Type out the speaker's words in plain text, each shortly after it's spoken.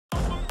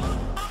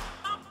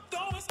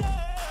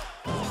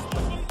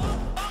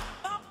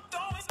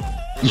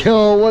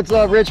Yo, what's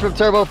up? Rich from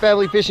Turbo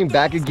Family Fishing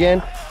back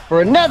again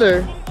for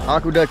another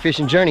aqueduct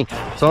fishing journey.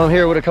 So I'm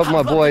here with a couple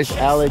of my boys,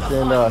 Alex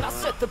and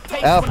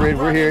Alfred.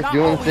 We're here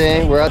doing the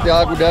thing. We're at the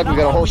aqueduct. We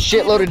got a whole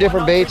shitload of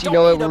different baits. You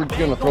know what? We're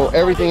gonna throw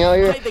everything out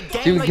here. See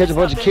if we can catch a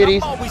bunch of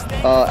kitties.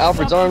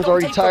 Alfred's arm's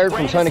already tired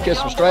from trying to catch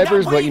some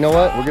stripers, but you know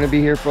what? We're gonna be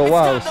here for a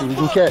while. Let's see what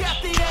we can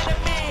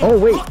catch. Oh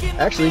wait,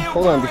 actually,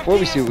 hold on. Before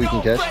we see what we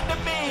can catch,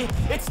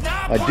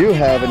 I do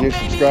have a new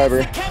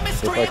subscriber.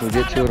 If I can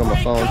get to it on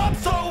my phone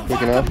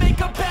quick enough.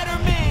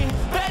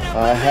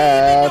 I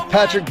have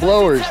Patrick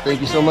Blowers.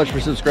 Thank you so much for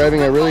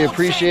subscribing. I really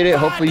appreciate it.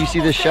 Hopefully you see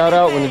this shout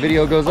out when the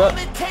video goes up.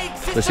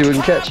 Let's see what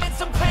we can catch.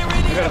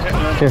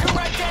 Here.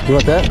 You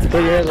want that?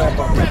 Put your headlamp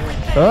on.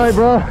 All right,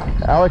 bro.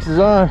 Alex is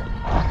on.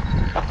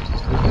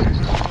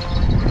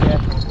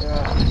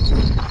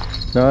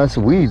 No, that's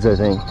weeds, I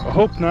think. I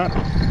hope not.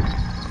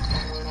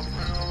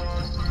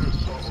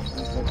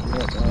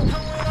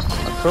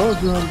 I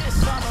told you.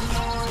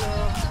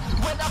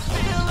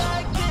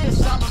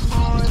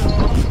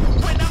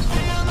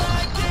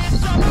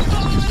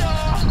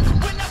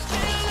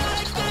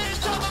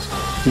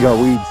 You got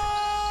weeds.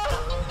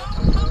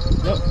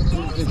 Yep.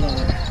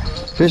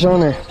 Fish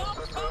on there.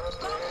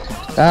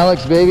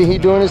 Alex, baby, he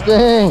doing his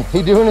thing.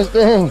 He doing his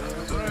thing.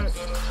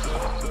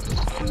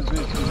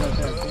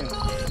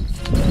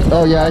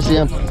 Oh yeah, I see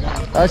him.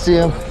 I see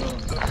him.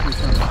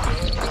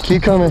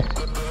 Keep coming.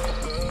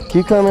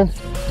 Keep coming.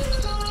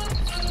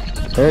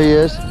 There he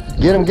is.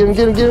 Get him, get him,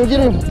 get him, get him, get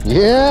him.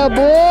 Yeah,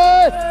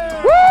 boy!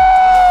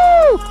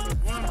 Woo!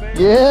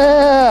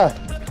 Yeah!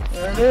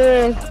 There it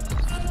is.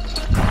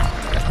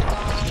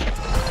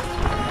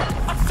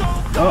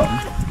 Oh,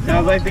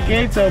 sounds like the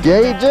gate's open.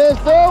 Gate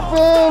just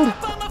opened!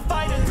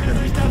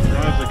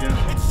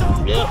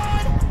 Yep.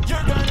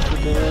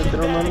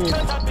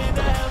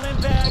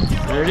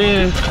 There it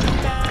is.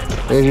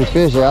 There's your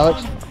fish,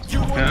 Alex.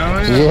 Oh,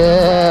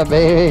 Yeah,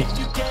 baby.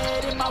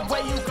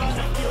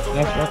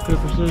 That's rock,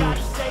 paper, scissors.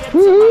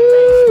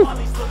 Woo!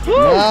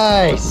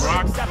 Nice.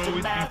 Rocks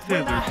always beat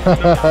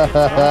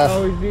scissors.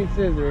 Always beat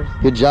scissors.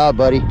 Good job,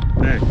 buddy.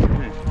 Thanks.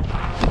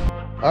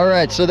 All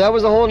right, so that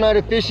was a whole night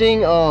of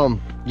fishing.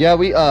 Yeah,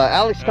 we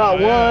Alex caught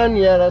one.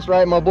 Yeah, that's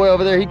right. My boy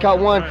over there, he caught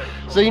one.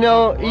 So you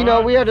know,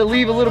 we had to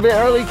leave a little bit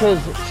early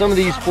because some of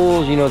these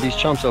fools, you know, these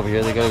chumps over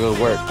here, they gotta go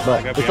to work.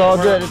 But it's all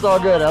good. It's all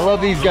good. I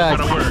love these guys.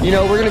 You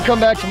know, we're gonna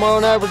come back tomorrow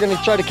night. We're gonna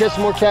try to catch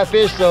some more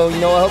catfish. So you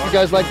know, I hope you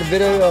guys like the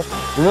video.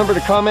 Remember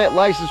to comment,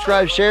 like,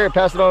 subscribe, share it,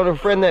 pass it on to a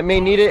friend that may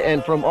need it.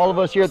 And from all of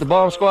us here at the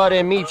Bomb Squad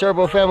and me,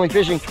 Turbo Family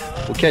Fishing,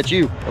 we'll catch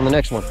you on the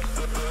next one.